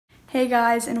Hey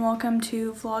guys, and welcome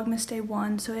to Vlogmas Day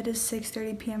 1. So it is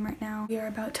 6:30 p.m. right now. We are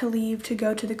about to leave to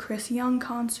go to the Chris Young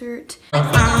concert.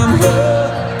 Sometimes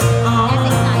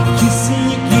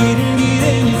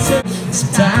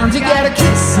you gotta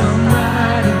kiss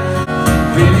somebody.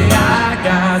 Baby, I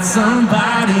got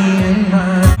somebody in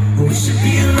mind. We should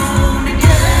be alone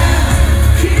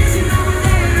together, kissing over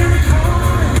there in the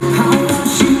corner. I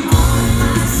want you all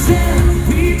myself.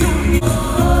 We don't need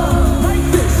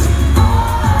like this.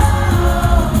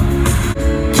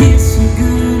 Kiss you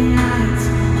good night,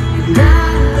 and I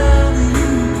love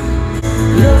you.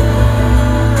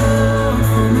 Love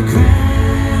from the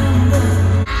ground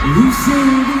up. You say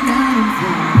we got it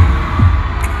from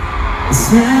the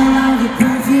smell of your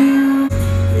perfume.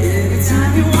 Every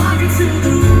time you walk into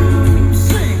the room,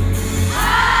 sing.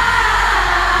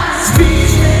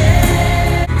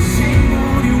 Speechless. Same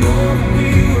old you won't be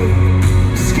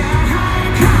sky high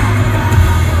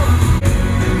Colorado.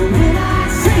 But when I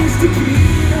taste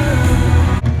tequila,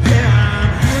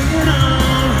 yeah,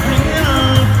 I'm hanging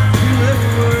on to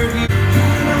every word you.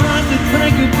 Trying to run to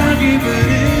drink it, but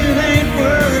it ain't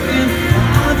working.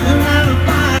 I'm the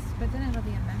alibi. But then it'll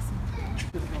be a mess.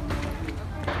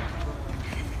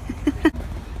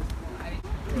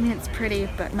 I mean, it's pretty,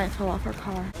 but it might fall off our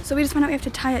car. So we just found out we have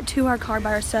to tie it to our car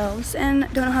by ourselves and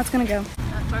don't know how it's gonna go.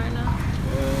 Not far enough.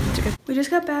 We just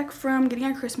got back from getting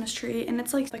our Christmas tree, and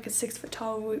it's like a 6 foot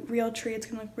tall real tree. It's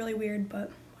gonna look really weird,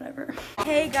 but whatever.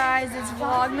 Hey guys, it's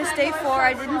Vlogmas Day 4.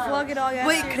 I didn't vlog it all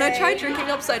yesterday. Wait, can I try drinking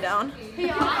upside down?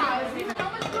 Wait,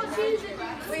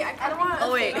 I don't want to.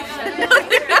 Oh wait.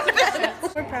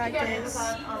 For practice.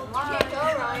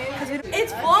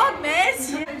 It's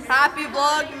Vlogmas! Happy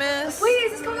Vlogmas! Wait,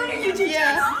 is this going on your YouTube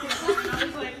channel?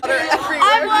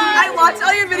 I watched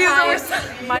all your videos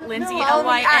over Lindsay,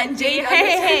 L-Y-N-D.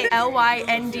 Hey.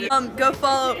 L-Y-N-D. Go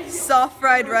follow Soft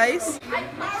Fried Rice.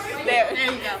 There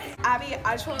you go. Abby,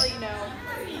 I just want to let you know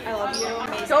I love you.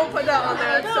 Amazing. Don't put that on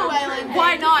there. No,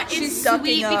 Why not? It's She's sucking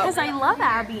sweet up. because I love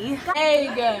Abby.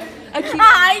 Egg.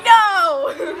 I know!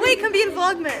 Wait, come be in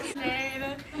Vlogmas. Okay,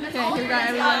 here we go,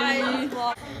 everybody.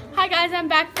 Hi guys, I'm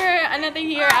back for another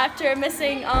year after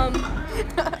missing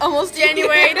Almost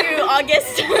January through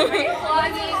August. Yeah.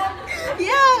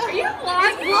 Are you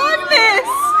vlogging? Vlogmas.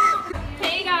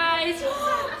 Hey guys,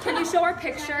 can you show our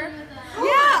picture?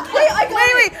 Yeah. Wait.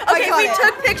 Okay, we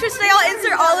took pictures today. I'll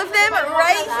insert all of them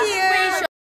right here.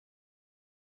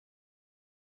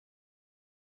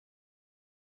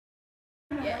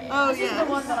 Oh yeah. We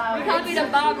copied a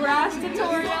Bob Ross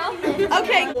tutorial.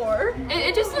 Okay.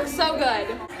 It just looks so good.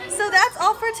 So that's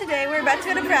all for today. We're about to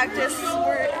go to practice.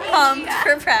 We're pumped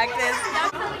for practice.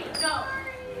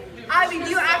 Abby, do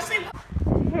you actually?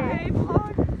 Hey,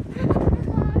 vlog.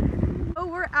 Oh,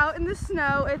 we're out in the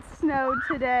snow. It snowed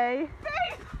today.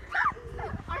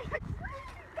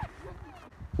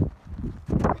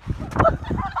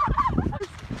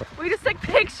 We just took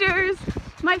pictures.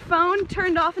 My phone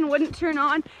turned off and wouldn't turn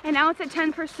on, and now it's at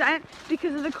 10%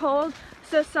 because of the cold.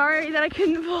 So sorry that I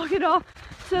couldn't vlog it all.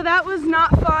 So that was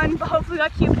not fun, but hopefully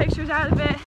got cute pictures out of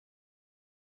it.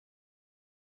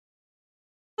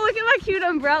 Look at my cute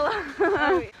umbrella.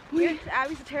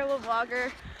 Abby's a terrible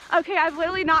vlogger. Okay, I've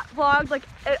literally not vlogged like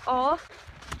at all.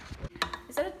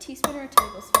 Is that a teaspoon or a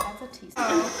tablespoon? That's a teaspoon.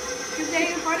 You're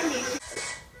standing in front of me.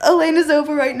 Elena's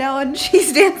over right now and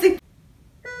she's dancing.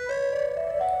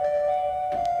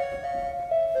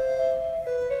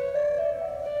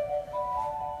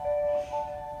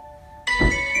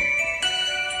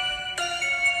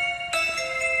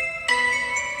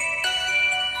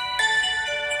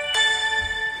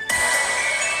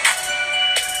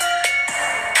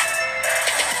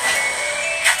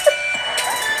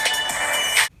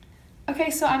 Okay,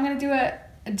 so I'm gonna do a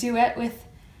duet with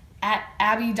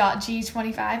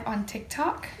 @abby.g25 on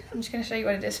TikTok. I'm just gonna show you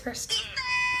what it is first.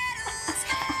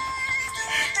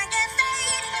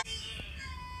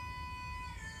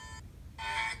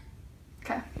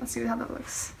 Okay, let's see how that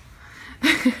looks.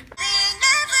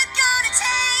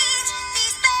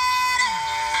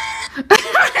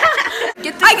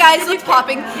 Hi guys, what's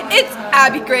popping? It's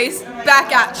Abby Grace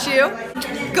back at you.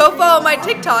 Go follow my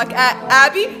TikTok at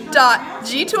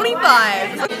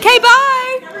abby.g25. Okay,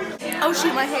 bye! Oh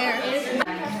shoot, my hair.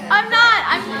 I'm not.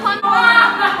 I'm pumped.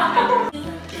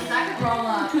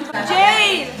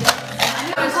 Jane!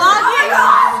 Vlogging!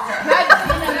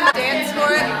 Dance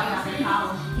for it.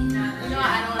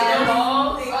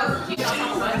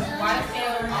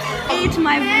 It's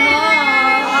my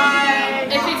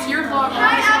vlog. If it's your vlog,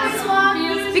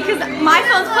 Because my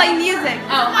phone's playing music.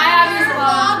 oh, I have your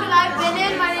vlog. That I've been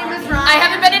in. My name is Ryan. I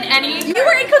haven't been in any. You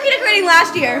were in cookie decorating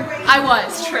last year. I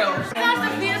was, true. That's the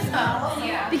fiesta.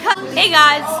 Hey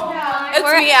guys, It's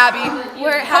me, Abby.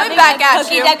 we're Coming having back a at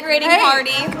cookie you. decorating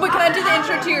party. Wait, can I do the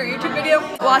intro to your YouTube video?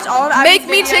 Watch all of Make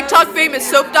me TikTok famous,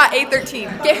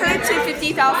 soap.813. Get her to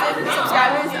 50,000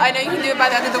 subscribers. I know you can do it by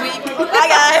the end of the week. Bye,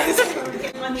 guys.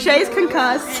 Shay's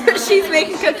concussed. She's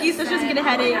making cookies, so she doesn't get a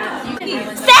headache.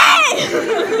 Stay!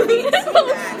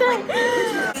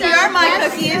 Here are my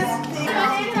cookies.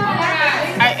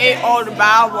 I ate all the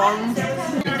bad ones.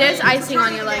 There's icing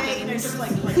on your leggings.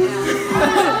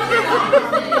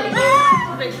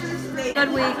 Good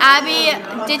week. Abby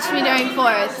ditched me during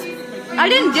 4th. I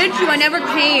didn't ditch you, I never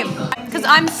came. Because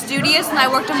I'm studious and I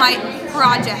worked on my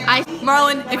project.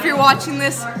 Marlon, if you're watching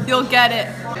this, you'll get it.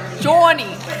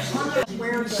 Johnny.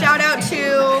 Shout out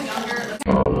to...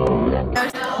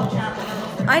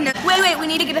 I know. Wait, we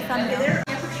need to get a thumbnail.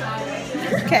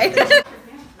 Okay.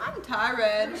 I'm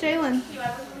tired. Shaylin.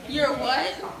 You're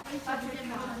what?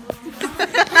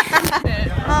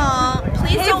 Aw,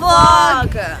 please Hey, don't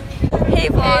vlog. Hey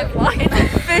vlog. Hey,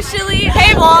 vlog.